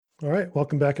All right,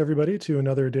 welcome back, everybody, to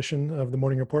another edition of the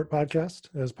Morning Report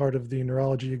podcast as part of the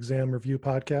Neurology Exam Review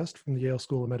podcast from the Yale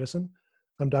School of Medicine.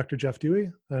 I'm Dr. Jeff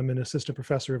Dewey. I'm an assistant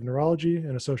professor of neurology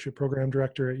and associate program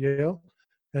director at Yale,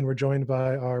 and we're joined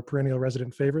by our perennial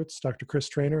resident favorites, Dr. Chris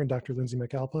Traynor and Dr. Lindsay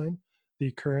McAlpine,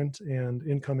 the current and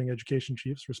incoming education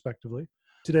chiefs, respectively.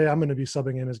 Today, I'm going to be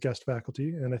subbing in as guest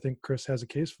faculty, and I think Chris has a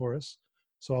case for us,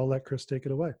 so I'll let Chris take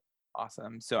it away.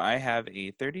 Awesome. So I have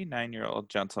a 39-year-old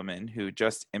gentleman who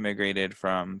just immigrated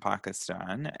from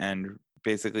Pakistan and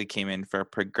basically came in for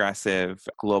progressive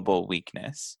global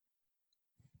weakness.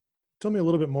 Tell me a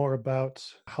little bit more about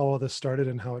how all this started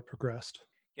and how it progressed.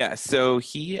 Yeah, so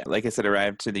he, like I said,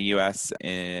 arrived to the U.S.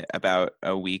 about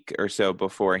a week or so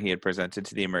before he had presented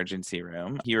to the emergency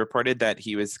room. He reported that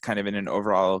he was kind of in an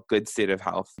overall good state of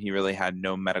health. He really had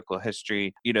no medical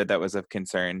history, that was of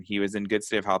concern. He was in good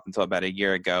state of health until about a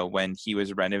year ago when he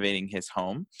was renovating his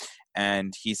home.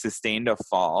 And he sustained a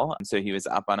fall. So he was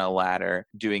up on a ladder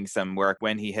doing some work.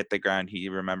 When he hit the ground, he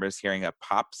remembers hearing a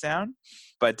pop sound,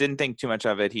 but didn't think too much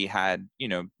of it. He had,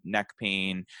 neck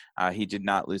pain. He did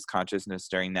not lose consciousness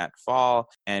during that fall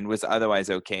and was otherwise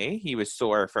okay. He was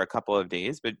sore for a couple of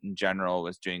days, but in general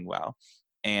was doing well.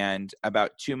 And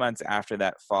about 2 months after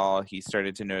that fall, he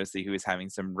started to notice that he was having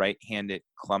some right-handed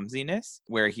clumsiness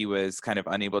where he was kind of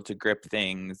unable to grip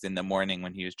things in the morning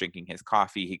when he was drinking his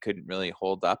coffee. He couldn't really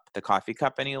hold up the coffee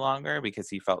cup any longer because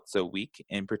he felt so weak.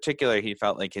 In particular, he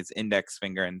felt like his index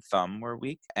finger and thumb were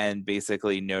weak and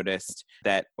basically noticed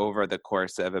that over the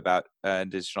course of about an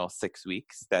additional 6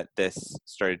 weeks that this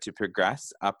started to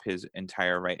progress up his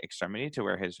entire right extremity to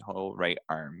where his whole right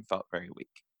arm felt very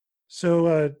weak.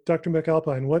 So, Dr.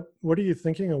 McAlpine, what are you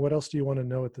thinking, and what else do you want to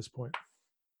know at this point?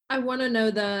 I want to know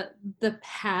the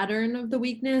pattern of the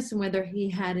weakness and whether he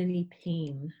had any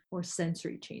pain or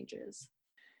sensory changes.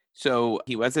 So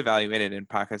he was evaluated in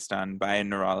Pakistan by a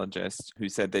neurologist who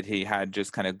said that he had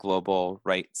just kind of global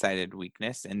right-sided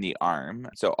weakness in the arm.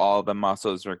 So all the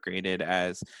muscles were graded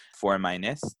as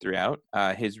 4- throughout.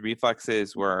 His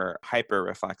reflexes were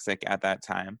hyperreflexic at that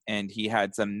time, and he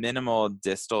had some minimal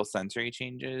distal sensory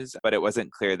changes, but it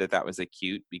wasn't clear that that was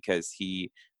acute because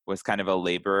he was kind of a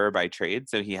laborer by trade.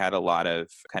 So he had a lot of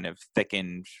kind of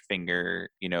thickened finger,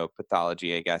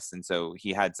 pathology, I guess. And so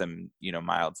he had some,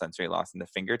 mild sensory loss in the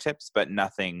fingertips, but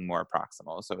nothing more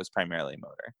proximal. So it was primarily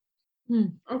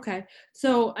motor. Okay.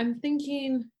 So I'm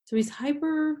thinking, so he's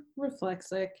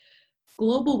hyperreflexic,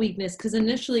 global weakness, because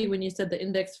initially when you said the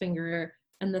index finger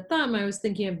and the thumb, I was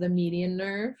thinking of the median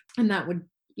nerve, and that would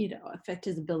affect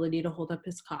his ability to hold up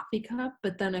his coffee cup.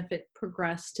 But then if it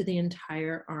progressed to the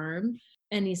entire arm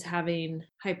and he's having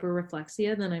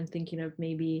hyperreflexia, then I'm thinking of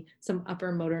maybe some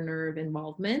upper motor nerve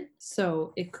involvement.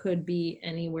 So it could be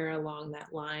anywhere along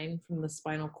that line from the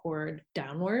spinal cord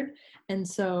downward. And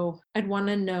so I'd want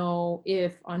to know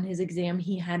if on his exam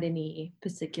he had any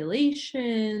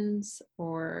fasciculations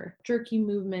or jerky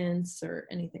movements or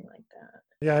anything like that.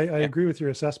 Yeah, I agree with your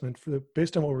assessment.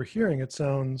 Based on what we're hearing, it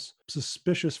sounds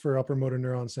suspicious for upper motor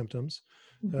neuron symptoms.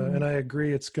 And I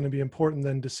agree it's going to be important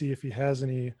then to see if he has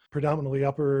any predominantly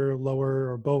upper, lower,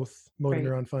 or both motor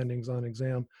neuron findings on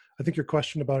exam. I think your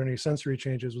question about any sensory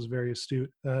changes was very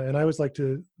astute. And I always like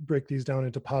to break these down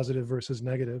into positive versus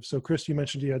negative. So Chris, you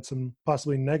mentioned he had some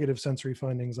possibly negative sensory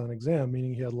findings on exam,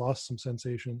 meaning he had lost some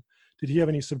sensation. Did he have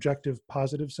any subjective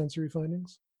positive sensory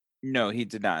findings? No, he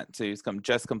did not. So he was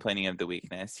just complaining of the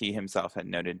weakness. He himself had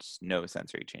noted no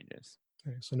sensory changes.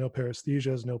 Okay, so no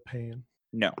paresthesias, no pain.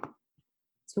 No.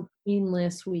 So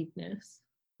painless weakness.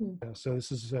 Yeah, so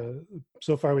this is,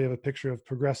 so far we have a picture of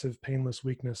progressive painless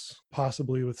weakness,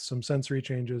 possibly with some sensory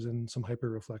changes and some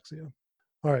hyperreflexia.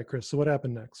 All right, Chris, so what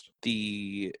happened next?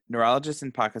 The neurologist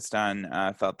in Pakistan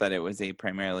felt that it was a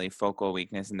primarily focal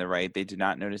weakness in the right. They did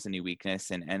not notice any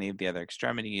weakness in any of the other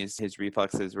extremities. His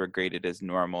reflexes were graded as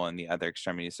normal in the other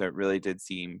extremities, so it really did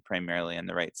seem primarily on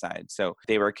the right side. So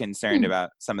they were concerned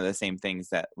about some of the same things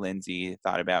that Lindsay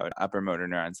thought about upper motor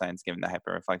neuron signs given the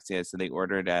hyperreflexia. So they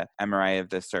ordered a MRI of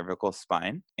the cervical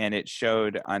spine, and it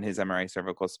showed on his MRI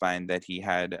cervical spine that he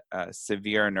had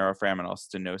severe neuroforaminal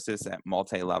stenosis at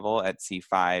multi-level at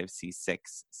C5, C6,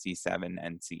 C7,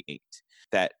 and C8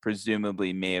 that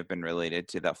presumably may have been related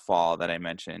to the fall that I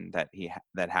mentioned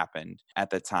that happened at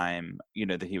the time,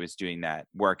 that he was doing that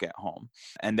work at home.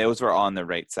 And those were all on the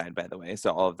right side, by the way.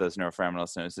 So all of those neuroforaminal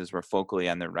stenosis were focally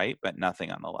on the right, but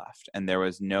nothing on the left. And there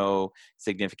was no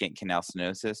significant canal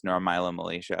stenosis nor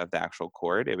myelomalacia of the actual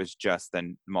cord. It was just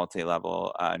the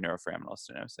multi-level neuroforaminal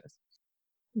stenosis.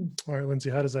 All right, Lindsay,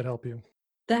 how does that help you?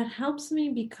 That helps me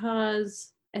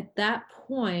because at that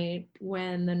point,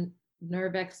 when the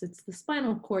nerve exits the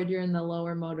spinal cord, you're in the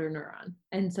lower motor neuron.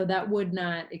 And so that would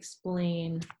not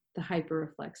explain the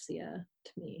hyperreflexia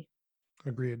to me.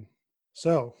 Agreed.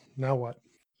 So now what?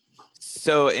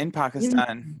 So in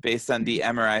Pakistan, based on the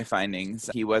MRI findings,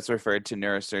 he was referred to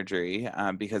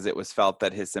neurosurgery because it was felt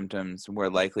that his symptoms were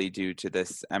likely due to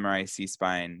this MRI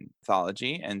C-spine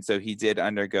pathology. And so he did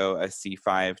undergo a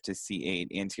C5 to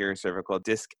C8 anterior cervical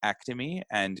discectomy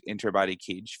and interbody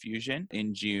cage fusion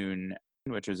in June,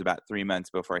 which was about 3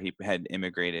 months before he had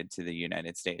immigrated to the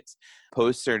United States.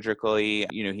 Post-surgically,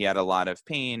 he had a lot of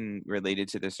pain related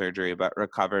to the surgery, but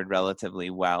recovered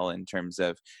relatively well in terms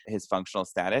of his functional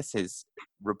status. His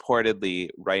reportedly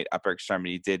right upper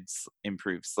extremity did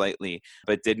improve slightly,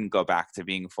 but didn't go back to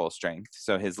being full strength.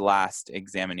 So his last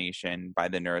examination by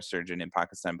the neurosurgeon in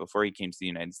Pakistan before he came to the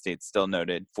United States still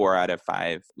noted 4 out of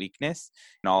 5 weakness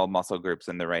in all muscle groups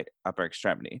in the right upper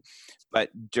extremity. But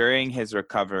during his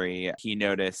recovery, he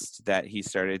noticed that he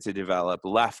started to develop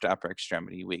left upper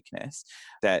extremity weakness.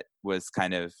 That was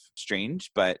kind of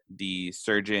strange, but the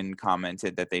surgeon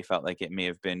commented that they felt like it may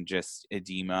have been just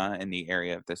edema in the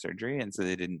area of the surgery, and so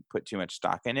they didn't put too much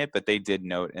stock in it. But they did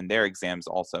note in their exams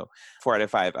also 4 out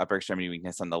of 5 upper extremity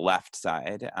weakness on the left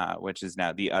side, which is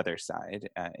now the other side,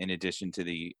 in addition to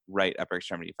the right upper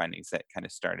extremity findings that kind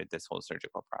of started this whole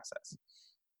surgical process.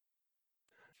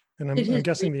 And I'm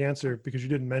guessing the answer because you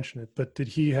didn't mention it, but did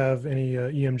he have any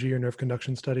EMG or nerve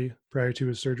conduction study prior to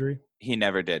his surgery? He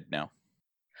never did, no.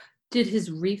 Did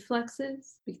his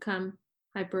reflexes become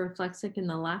hyperreflexic in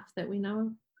the left that we know of?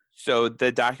 So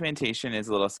the documentation is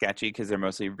a little sketchy because they're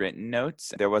mostly written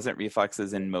notes. There wasn't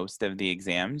reflexes in most of the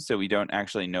exams, so we don't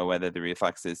actually know whether the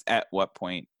reflexes, at what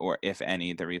point or if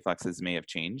any, the reflexes may have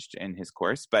changed in his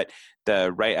course. But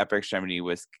the right upper extremity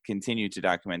was continued to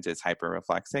document as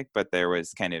hyperreflexic, but there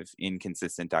was kind of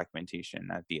inconsistent documentation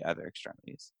at the other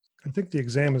extremities. I think the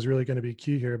exam is really going to be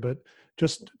key here, but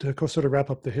just to sort of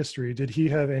wrap up the history, did he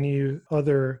have any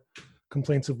other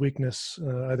complaints of weakness,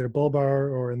 either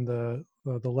bulbar or in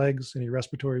the legs, any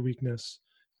respiratory weakness,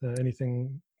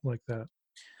 anything like that?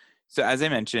 So as I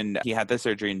mentioned, he had the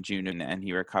surgery in June and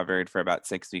he recovered for about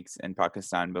 6 weeks in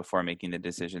Pakistan before making the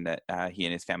decision that he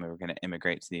and his family were going to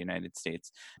immigrate to the United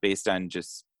States. Based on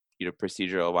just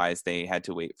procedural wise, they had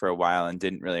to wait for a while and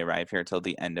didn't really arrive here till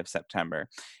the end of September.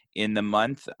 In the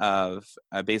month of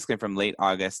basically from late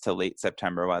August to late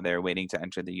September, while they were waiting to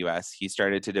enter the US, he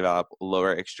started to develop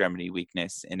lower extremity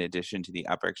weakness in addition to the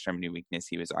upper extremity weakness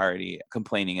he was already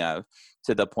complaining of,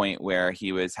 to the point where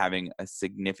he was having a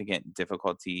significant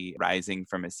difficulty rising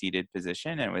from a seated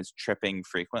position and was tripping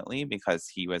frequently because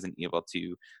he wasn't able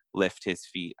to lift his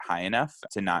feet high enough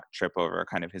to not trip over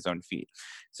kind of his own feet.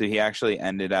 So he actually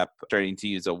ended up starting to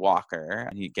use a walker.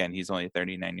 And he's only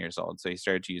 39 years old. So he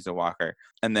started to use a walker.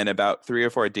 And then about 3 or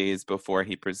 4 days before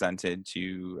he presented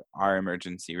to our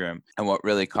emergency room, and what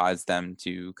really caused them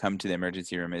to come to the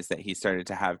emergency room is that he started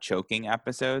to have choking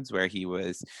episodes where he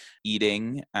was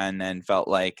eating and then felt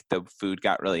like the food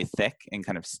got really thick and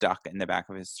kind of stuck in the back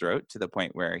of his throat to the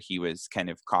point where he was kind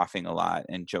of coughing a lot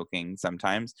and choking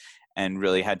sometimes, and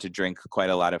really had to drink quite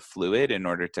a lot of fluid in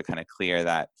order to kind of clear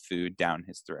that food down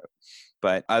his throat.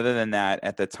 But other than that,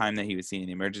 at the time that he was seen in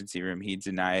the emergency room, he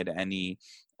denied any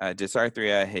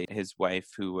dysarthria. His wife,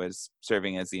 who was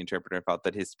serving as the interpreter, felt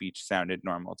that his speech sounded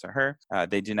normal to her.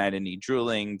 They denied any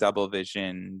drooling, double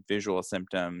vision, visual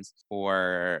symptoms,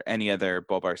 or any other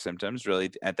bulbar symptoms.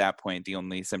 Really, at that point, the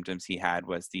only symptoms he had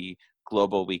was the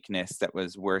global weakness that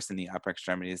was worse in the upper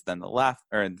extremities than the left,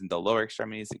 or the lower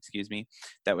extremities,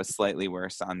 that was slightly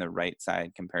worse on the right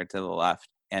side compared to the left.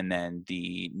 And then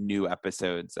the new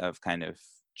episodes of kind of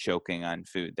choking on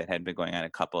food that had been going on a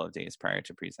couple of days prior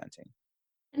to presenting.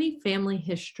 Any family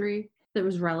history that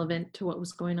was relevant to what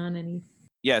was going on?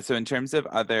 Yeah, so in terms of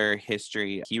other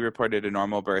history, he reported a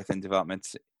normal birth and development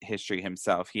history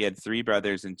himself. He had 3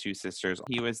 brothers and 2 sisters.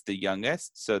 He was the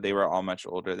youngest, so they were all much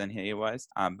older than he was,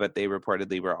 but they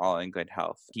reportedly were all in good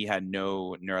health. He had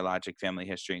no neurologic family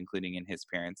history, including in his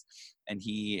parents, and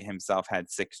he himself had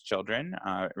 6 children,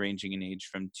 ranging in age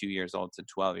from 2 years old to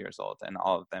 12 years old, and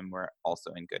all of them were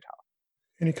also in good health.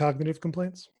 Any cognitive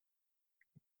complaints?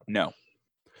 No.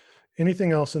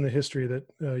 Anything else in the history that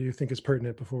you think is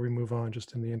pertinent before we move on,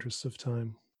 just in the interest of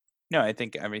time? No, I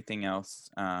think everything else,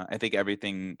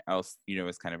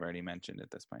 is kind of already mentioned at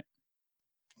this point.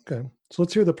 Okay. So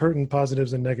let's hear the pertinent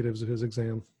positives and negatives of his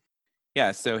exam.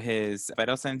 Yeah, so his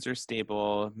vital signs are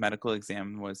stable, medical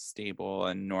exam was stable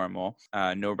and normal,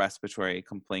 no respiratory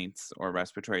complaints or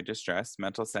respiratory distress,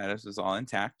 mental status was all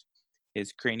intact.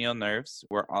 His cranial nerves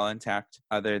were all intact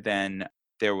other than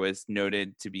There was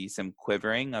noted to be some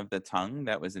quivering of the tongue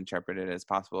that was interpreted as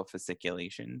possible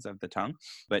fasciculations of the tongue,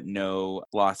 but no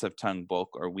loss of tongue bulk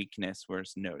or weakness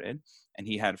was noted. And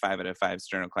he had 5 out of 5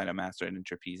 sternocleidomastoid and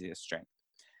trapezius strength.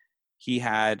 He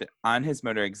had, on his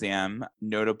motor exam,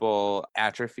 notable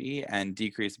atrophy and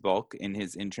decreased bulk in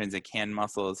his intrinsic hand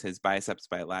muscles, his biceps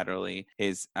bilaterally,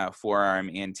 his forearm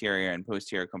anterior and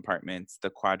posterior compartments, the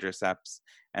quadriceps,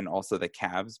 and also the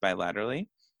calves bilaterally.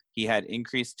 He had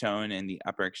increased tone in the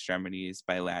upper extremities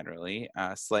bilaterally,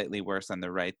 slightly worse on the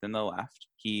right than the left.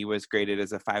 He was graded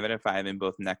as a 5 out of 5 in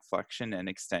both neck flexion and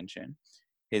extension.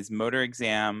 His motor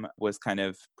exam was kind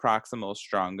of proximal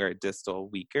stronger, distal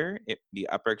weaker. The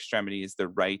upper extremities, the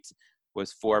right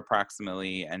was 4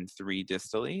 proximally and 3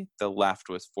 distally. The left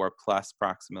was 4 plus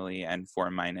proximally and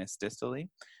 4 minus distally.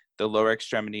 The lower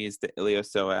extremities, the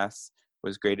iliopsoas,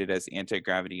 was graded as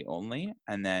anti-gravity only.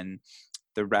 And then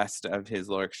the rest of his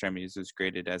lower extremities was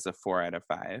graded as a 4 out of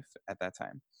 5 at that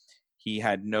time. He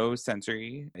had no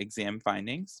sensory exam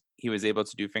findings. He was able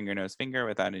to do finger, nose, finger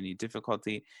without any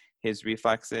difficulty. His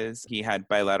reflexes, he had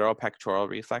bilateral pectoral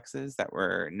reflexes that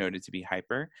were noted to be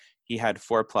hyper. He had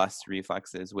 4 plus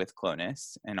reflexes with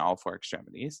clonus in all 4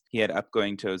 extremities. He had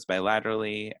upgoing toes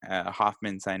bilaterally,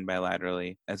 Hoffman sign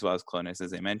bilaterally, as well as clonus,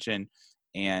 as I mentioned.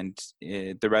 And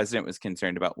the resident was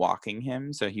concerned about walking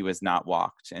him, so he was not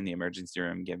walked in the emergency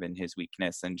room given his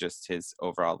weakness and just his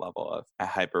overall level of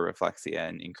hyperreflexia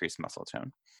and increased muscle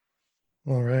tone.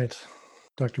 All right.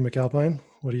 Dr. McAlpine,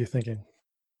 what are you thinking?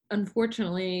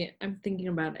 Unfortunately, I'm thinking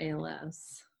about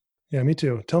ALS. Yeah, me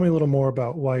too. Tell me a little more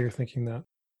about why you're thinking that.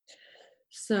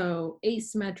 So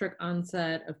asymmetric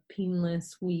onset of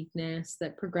painless weakness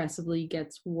that progressively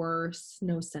gets worse,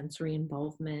 no sensory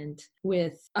involvement,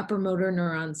 with upper motor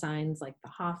neuron signs like the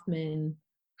Hoffman,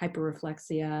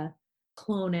 hyperreflexia,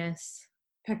 clonus,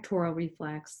 pectoral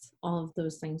reflex, all of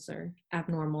those things are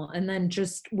abnormal. And then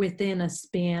just within a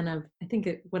span of, I think,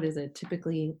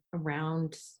 typically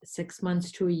around 6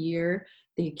 months to a year,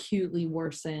 they acutely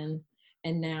worsen.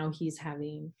 And now he's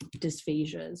having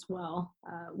dysphagia as well,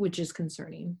 which is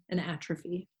concerning, and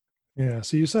atrophy. Yeah,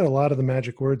 so you said a lot of the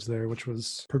magic words there, which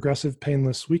was progressive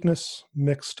painless weakness,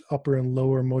 mixed upper and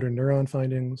lower motor neuron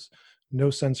findings,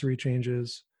 no sensory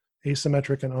changes,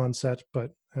 asymmetric in onset,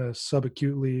 but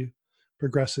subacutely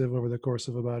progressive over the course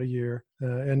of about a year.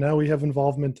 And now we have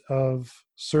involvement of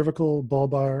cervical,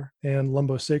 bulbar, and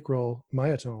lumbosacral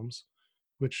myotomes,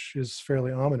 which is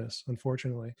fairly ominous,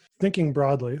 unfortunately. Thinking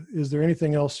broadly, is there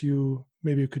anything else you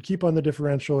maybe could keep on the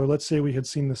differential? Or let's say we had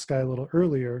seen this guy a little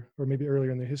earlier, or maybe earlier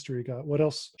in the history got, what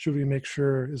else should we make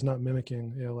sure is not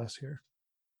mimicking ALS here?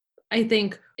 I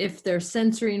think if there's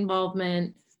sensory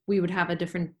involvement, we would have a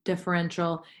different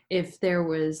differential. If there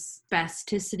was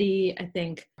spasticity, I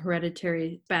think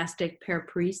hereditary spastic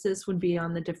paraparesis would be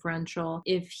on the differential.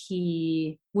 If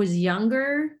he was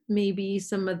younger, maybe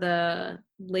some of the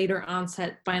later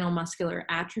onset spinal muscular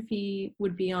atrophy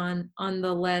would be on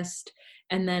the list.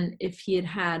 And then if he had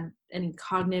had any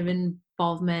cognitive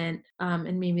involvement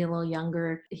and maybe a little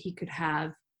younger, he could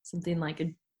have something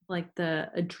like the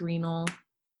adrenal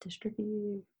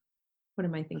dystrophy. What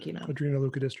am I thinking of?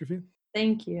 Adrenoleukodystrophy.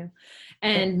 Thank you.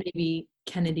 And maybe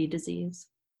Kennedy disease.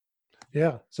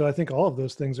 Yeah, so I think all of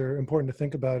those things are important to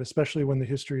think about, especially when the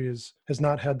history has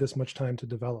not had this much time to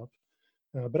develop.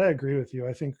 But I agree with you.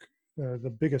 I think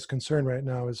the biggest concern right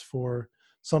now is for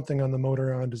something on the motor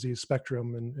neuron disease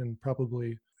spectrum and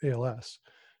probably ALS.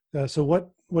 So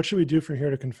what should we do from here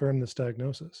to confirm this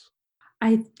diagnosis?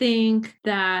 I think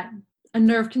that a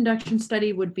nerve conduction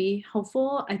study would be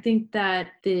helpful. I think that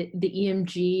the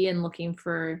EMG and looking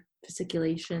for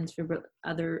fasciculations, for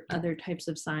other types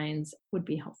of signs would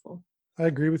be helpful. I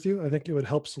agree with you. I think it would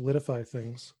help solidify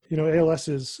things. ALS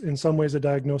is in some ways a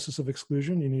diagnosis of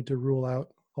exclusion. You need to rule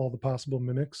out all the possible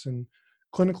mimics. And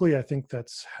clinically, I think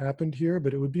that's happened here,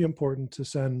 but it would be important to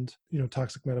send,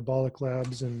 toxic metabolic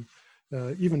labs and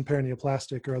even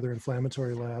paraneoplastic or other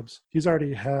inflammatory labs. He's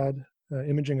already had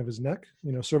imaging of his neck.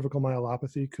 Cervical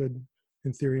myelopathy could,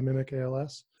 in theory, mimic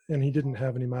ALS. And he didn't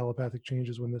have any myelopathic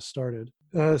changes when this started.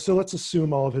 So let's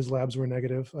assume all of his labs were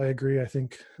negative. I agree. I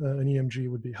think an EMG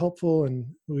would be helpful, and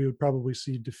we would probably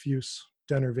see diffuse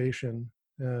denervation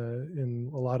in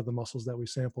a lot of the muscles that we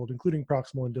sampled, including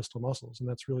proximal and distal muscles. And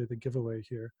that's really the giveaway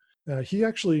here. He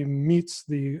actually meets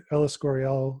the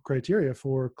Ellis-Goriel criteria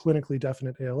for clinically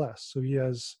definite ALS. So he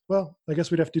has, I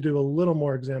guess we'd have to do a little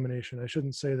more examination. I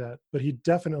shouldn't say that, but he's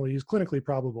clinically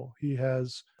probable. He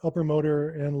has upper motor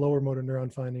and lower motor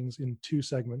neuron findings in 2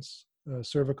 segments,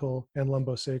 cervical and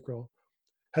lumbosacral.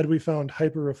 Had we found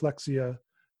hyperreflexia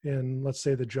in, let's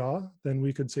say, the jaw, then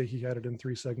we could say he had it in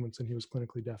 3 segments and he was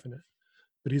clinically definite.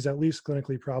 but he's at least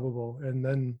clinically probable. And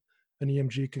then an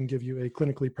EMG can give you a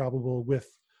clinically probable with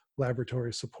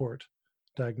laboratory support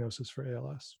diagnosis for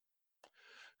ALS.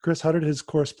 Chris, how did his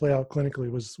course play out clinically?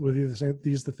 Were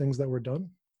these the things that were done?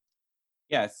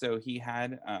 Yeah, so he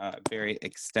had a very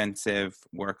extensive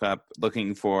workup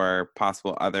looking for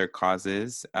possible other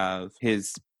causes of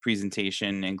his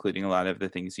presentation, including a lot of the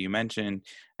things you mentioned,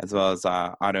 as well as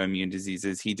autoimmune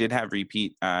diseases. He did have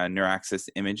repeat neuraxis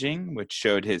imaging, which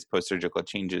showed his post-surgical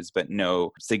changes, but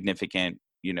no significant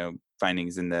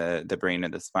findings in the brain or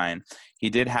the spine. He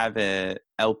did have a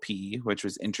LP, which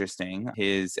was interesting.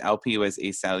 His LP was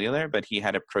acellular, but he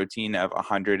had a protein of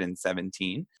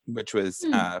 117, which was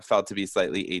felt to be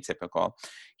slightly atypical.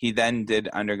 He then did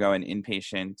undergo an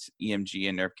inpatient EMG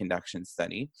and nerve conduction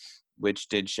study, which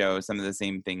did show some of the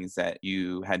same things that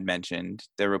you had mentioned.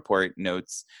 The report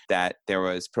notes that there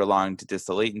was prolonged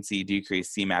distal latency,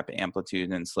 decreased CMAP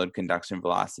amplitude, and slowed conduction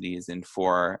velocities in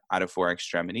 4 out of 4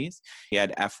 extremities. He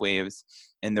had F waves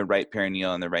in the right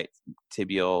perineal and the right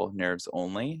tibial nerves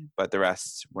only, but the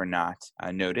rest were not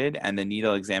noted. And the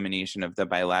needle examination of the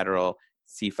bilateral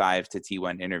C5 to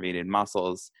T1 innervated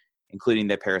muscles, including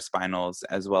the paraspinals,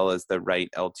 as well as the right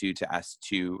L2 to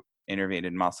S2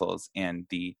 innervated muscles and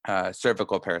the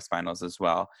cervical paraspinals as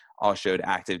well, all showed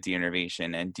active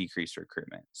deinnervation and decreased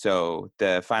recruitment. So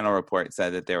the final report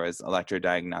said that there was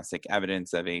electrodiagnostic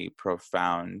evidence of a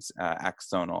profound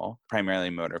axonal,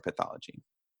 primarily motor pathology.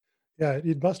 Yeah,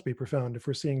 it must be profound if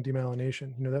we're seeing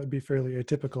demyelination. That would be fairly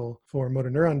atypical for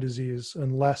motor neuron disease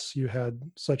unless you had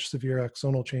such severe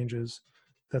axonal changes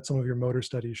that some of your motor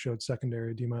studies showed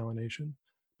secondary demyelination.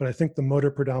 But I think the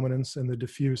motor predominance and the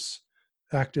diffuse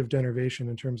active denervation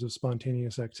in terms of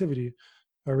spontaneous activity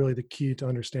are really the key to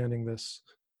understanding this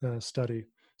study,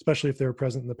 especially if they were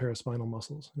present in the paraspinal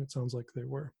muscles. And it sounds like they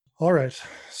were. All right.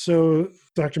 So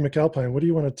Dr. McAlpine, what do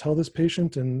you want to tell this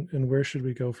patient and where should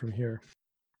we go from here?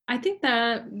 I think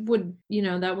that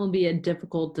will be a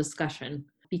difficult discussion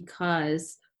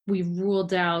because we've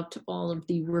ruled out all of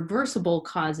the reversible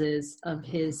causes of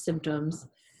his symptoms.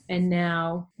 And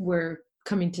now we're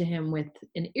coming to him with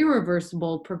an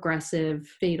irreversible, progressive,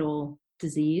 fatal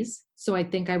disease. So I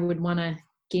think I would want to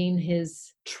gain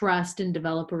his trust and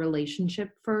develop a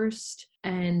relationship first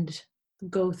and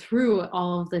go through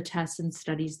all of the tests and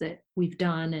studies that we've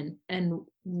done and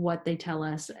what they tell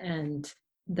us, and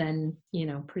then,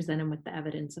 present him with the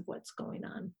evidence of what's going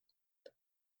on.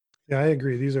 Yeah, I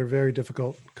agree. These are very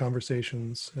difficult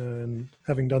conversations. And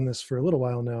having done this for a little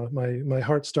while now, my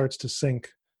heart starts to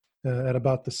sink at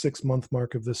about the 6-month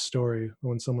mark of this story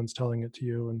when someone's telling it to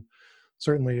you. And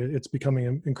certainly it's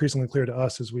becoming increasingly clear to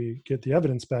us as we get the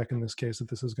evidence back in this case that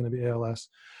this is going to be ALS.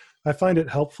 I find it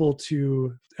helpful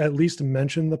to at least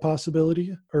mention the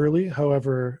possibility early.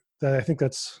 However, I think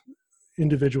that's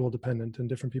individual dependent and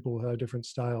different people will have different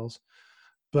styles.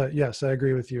 But yes, I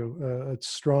agree with you. A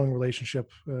strong relationship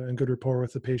and good rapport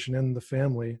with the patient and the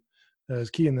family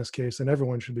is key in this case, and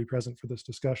everyone should be present for this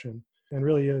discussion. And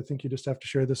really, I think you just have to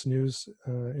share this news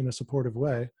in a supportive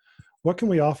way. What can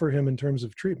we offer him in terms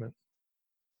of treatment?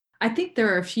 I think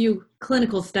there are a few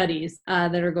clinical studies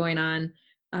that are going on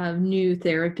of new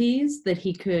therapies that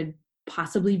he could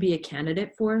possibly be a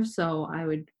candidate for. So I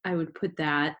would put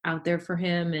that out there for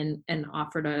him and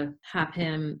offer to have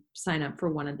him sign up for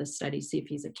one of the studies, see if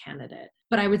he's a candidate.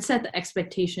 But I would set the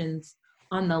expectations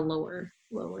on the lower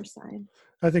side.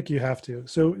 I think you have to.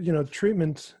 So,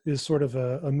 treatment is sort of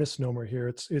a misnomer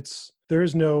here. There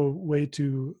is no way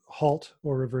to halt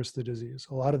or reverse the disease.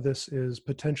 A lot of this is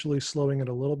potentially slowing it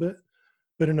a little bit,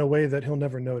 but in a way that he'll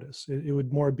never notice. It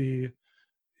would more be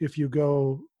if you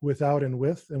go without and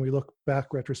with, and we look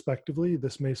back retrospectively,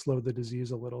 this may slow the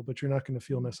disease a little, but you're not going to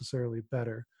feel necessarily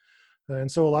better.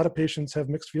 And so a lot of patients have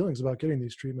mixed feelings about getting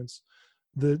these treatments.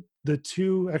 The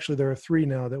two, actually there are 3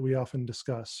 now that we often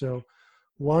discuss. So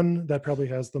one that probably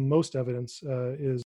has the most evidence is